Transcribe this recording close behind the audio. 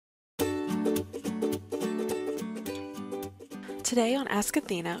Today on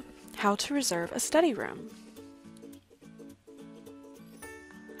AskAthena, how to reserve a study room.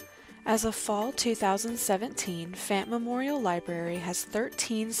 As of fall 2017, Fant Memorial Library has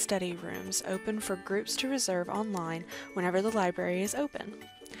 13 study rooms open for groups to reserve online whenever the library is open.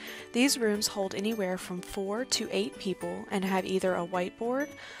 These rooms hold anywhere from 4 to 8 people and have either a whiteboard,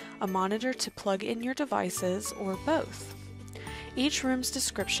 a monitor to plug in your devices, or both. Each room's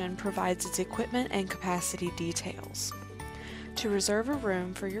description provides its equipment and capacity details. To reserve a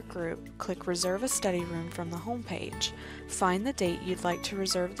room for your group, click Reserve a Study Room from the home page. Find the date you'd like to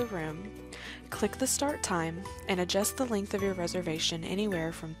reserve the room, click the start time, and adjust the length of your reservation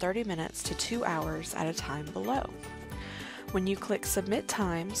anywhere from 30 minutes to 2 hours at a time below. When you click Submit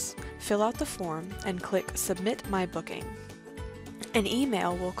Times, fill out the form and click Submit My Booking. An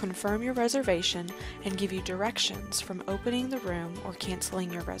email will confirm your reservation and give you directions from opening the room or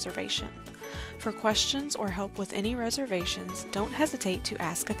canceling your reservation. For questions or help with any reservations, don't hesitate to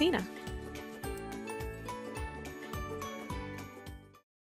ask Athena.